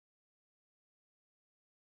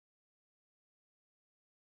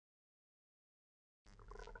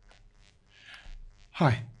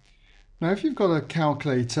Hi. Now if you've got a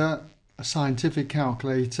calculator, a scientific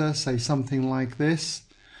calculator, say something like this,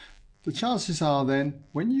 the chances are then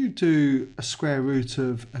when you do a square root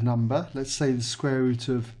of a number, let's say the square root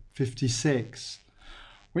of 56,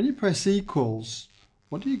 when you press equals,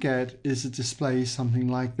 what you get is a display something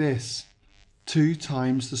like this. 2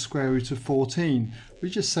 times the square root of 14. We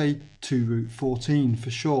just say 2 root 14 for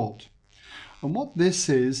short. And what this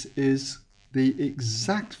is the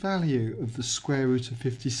exact value of the square root of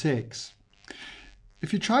 56.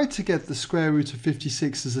 If you tried to get the square root of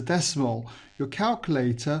 56 as a decimal, your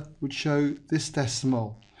calculator would show this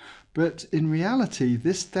decimal. But in reality,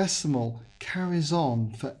 this decimal carries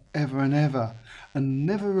on forever and ever and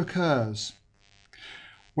never recurs.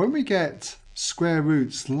 When we get square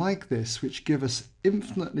roots like this, which give us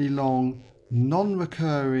infinitely long,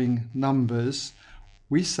 non-recurring numbers,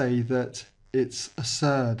 we say that it's a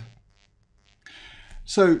surd.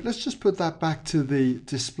 So let's just put that back to the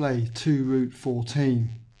display, 2 root 14.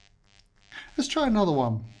 Let's try another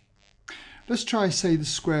one. Let's try, say, the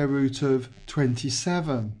square root of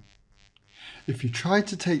 27. If you tried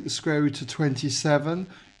to take the square root of 27,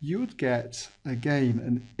 you would get, again,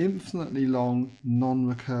 an infinitely long,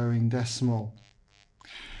 non-recurring decimal.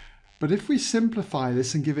 But if we simplify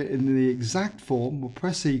this and give it in the exact form, we'll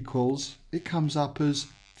press equals, it comes up as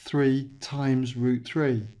 3 times root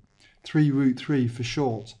 3. 3 root 3 for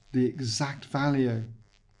short, the exact value.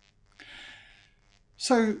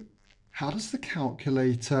 So how does the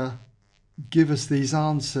calculator give us these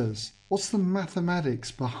answers? What's the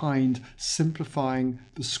mathematics behind simplifying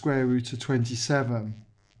the square root of 27?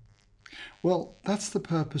 Well, that's the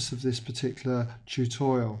purpose of this particular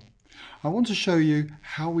tutorial. I want to show you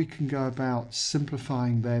how we can go about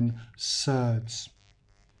simplifying then surds.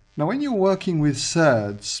 Now when you're working with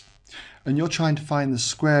surds, and you're trying to find the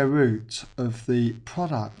square root of the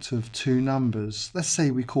product of two numbers, let's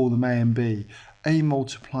say we call them A and B, A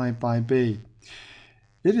multiplied by B.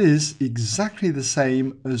 It is exactly the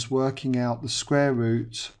same as working out the square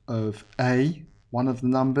root of A, one of the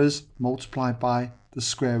numbers, multiplied by the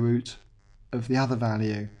square root of the other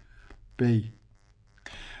value, B.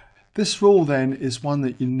 This rule then is one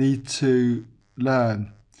that you need to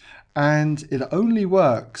learn. And it only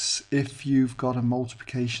works if you've got a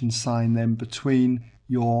multiplication sign then between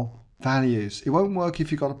your values. It won't work if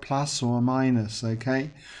you've got a plus or a minus,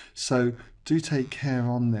 okay? So do take care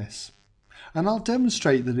on this. And I'll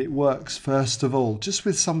demonstrate that it works first of all, just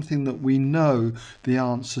with something that we know the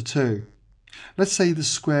answer to. Let's say the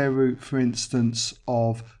square root, for instance,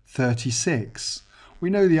 of 36. We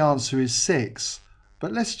know the answer is 6,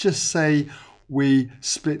 but let's just say we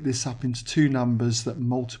split this up into two numbers that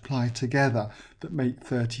multiply together that make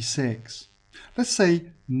 36. Let's say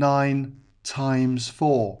 9 times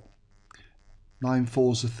 4. 9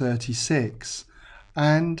 fours are 36.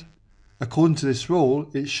 And according to this rule,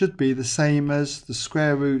 it should be the same as the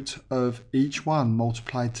square root of each one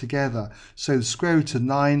multiplied together. So the square root of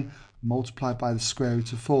 9 multiplied by the square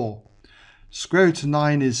root of 4. Square root of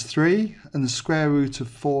 9 is 3 and the square root of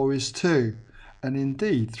 4 is 2. And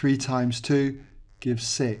indeed, 3 times 2 gives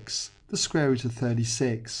 6, the square root of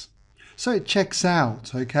 36. So it checks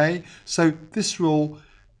out, okay? So this rule,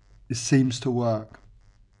 it seems to work.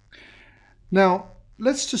 Now,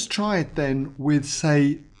 let's just try it then with,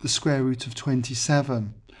 say, the square root of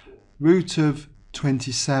 27. Root of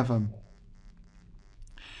 27.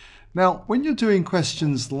 Now, when you're doing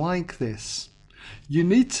questions like this, you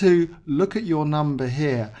need to look at your number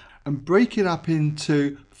here and break it up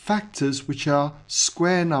into factors which are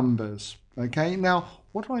square numbers. Okay, now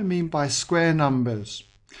what do I mean by square numbers?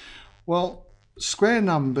 Well, square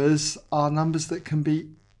numbers are numbers that can be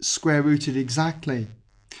square rooted exactly.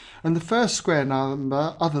 And the first square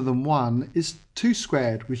number other than 1 is 2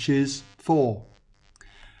 squared, which is 4.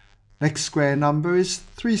 Next square number is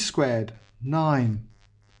 3 squared, 9.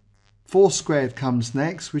 4 squared comes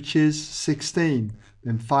next, which is 16.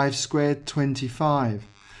 Then 5 squared, 25.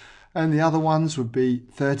 And the other ones would be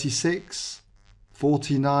 36,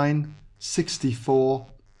 49, 64,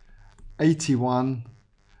 81,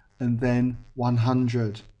 and then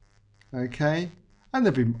 100. Okay? And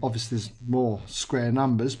there'll be, obviously, there's more square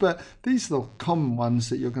numbers, but these are the common ones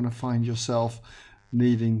that you're going to find yourself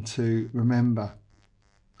needing to remember.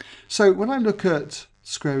 So when I look at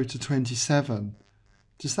square root of 27,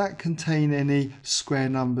 does that contain any square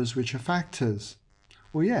numbers which are factors?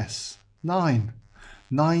 Well, yes, 9.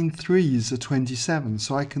 9 threes are 27,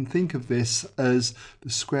 so I can think of this as the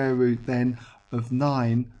square root then of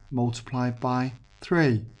 9 multiplied by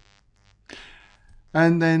 3.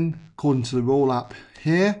 And then, according to the rule up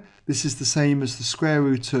here, This is the same as the square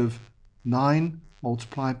root of 9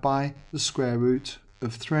 multiplied by the square root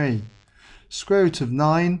of 3. Square root of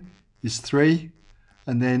 9 is 3,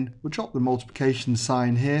 and then we'll drop the multiplication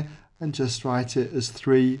sign here and just write it as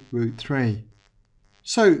 3 root 3.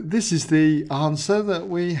 So this is the answer that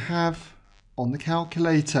we have on the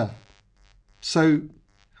calculator. So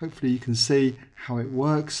hopefully you can see how it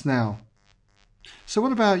works now. So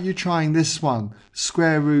what about you trying this one?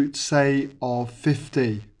 Square root, say, of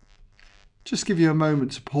 50. Just give you a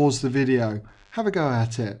moment to pause the video. Have a go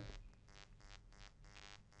at it.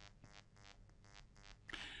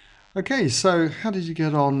 Okay, so how did you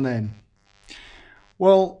get on then?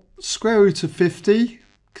 Well, square root of 50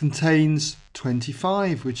 contains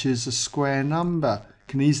 25, which is a square number,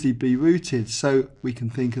 can easily be rooted. So we can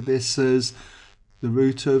think of this as the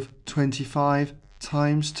root of 25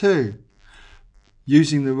 times 2.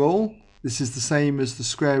 Using the rule, this is the same as the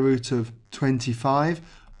square root of 25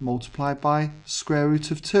 multiplied by square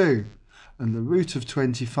root of 2. And the root of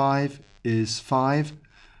 25 is 5.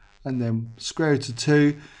 And then square root of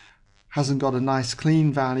 2 hasn't got a nice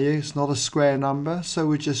clean value. It's not a square number, so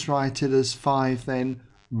we just write it as 5 then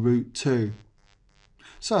root 2.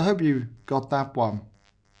 So I hope you got that one.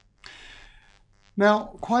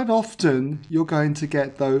 Now, quite often you're going to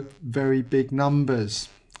get those very big numbers.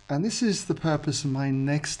 And this is the purpose of my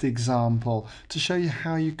next example, to show you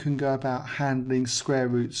how you can go about handling square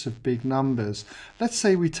roots of big numbers. Let's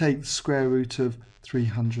say we take the square root of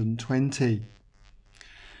 320.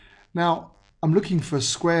 Now, I'm looking for a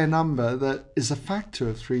square number that is a factor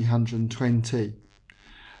of 320.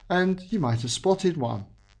 And you might have spotted one.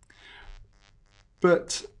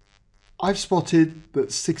 But I've spotted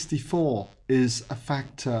that 64 is a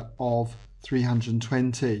factor of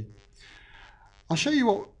 320. I'll show you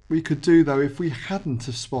what we could do though if we hadn't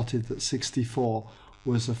have spotted that 64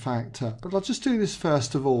 was a factor. But I'll just do this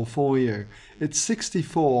first of all for you. It's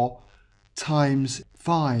 64 times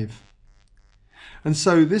 5. And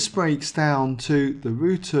so this breaks down to the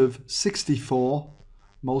root of 64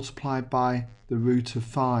 multiplied by the root of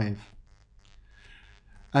 5.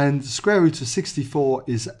 And the square root of 64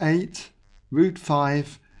 is 8. Root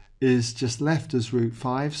 5 is just left as root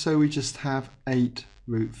 5, so we just have 8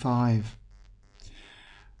 root 5.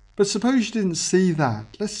 But suppose you didn't see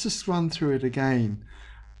that. Let's just run through it again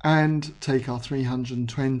and take our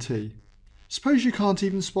 320. Suppose you can't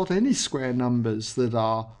even spot any square numbers that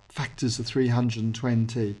are factors of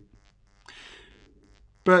 320.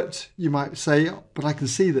 But you might say, but I can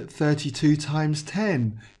see that 32 times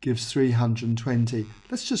 10 gives 320.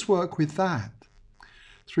 Let's just work with that.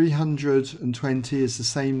 320 is the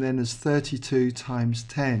same then as 32 times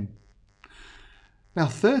 10. Now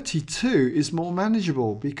 32 is more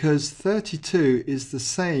manageable because 32 is the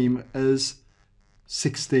same as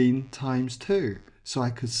 16 times 2. So I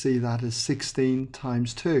could see that as 16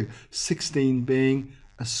 times 2. 16 being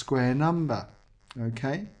a square number.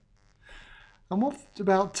 Okay? And what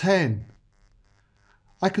about 10?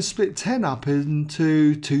 I could split 10 up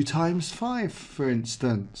into 2 times 5, for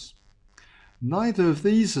instance. Neither of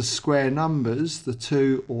these are square numbers, the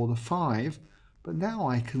 2 or the 5, but now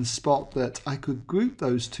I can spot that I could group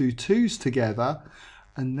those two 2's together,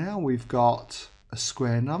 and now we've got a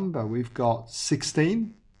square number. We've got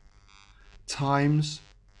 16 times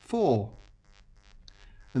 4,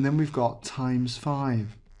 and then we've got times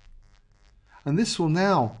 5. And this will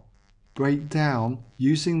now break down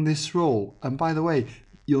using this rule. And by the way,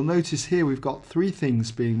 you'll notice here we've got 3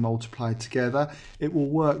 things being multiplied together. It will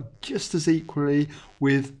work just as equally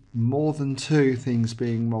with more than 2 things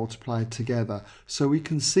being multiplied together. So we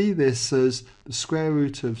can see this as the square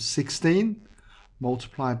root of 16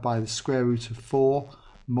 multiplied by the square root of 4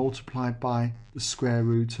 multiplied by the square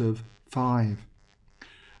root of 5.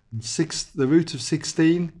 And the root of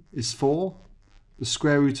 16 is 4. The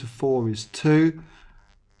square root of 4 is 2.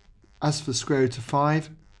 As for the square root of 5,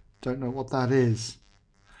 don't know what that is.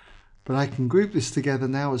 But I can group this together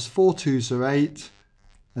now as 4 2's are 8,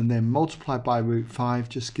 and then multiplied by root 5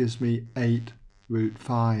 just gives me 8 root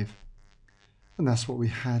 5. And that's what we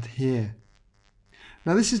had here.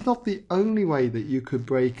 Now this is not the only way that you could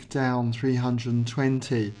break down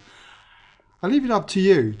 320. I'll leave it up to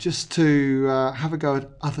you just to have a go at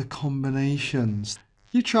other combinations.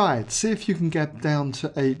 You try it, see if you can get down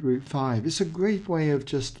to 8 root 5. It's a great way of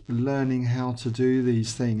just learning how to do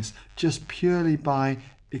these things, just purely by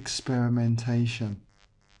experimentation.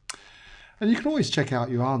 And you can always check out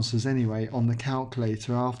your answers anyway on the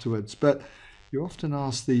calculator afterwards, but you're often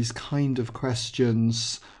asked these kind of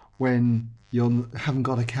questions when you haven't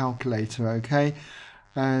got a calculator, okay?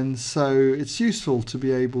 And so it's useful to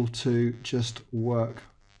be able to just work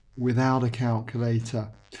without a calculator.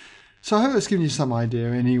 So I hope it's given you some idea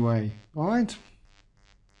anyway. All right.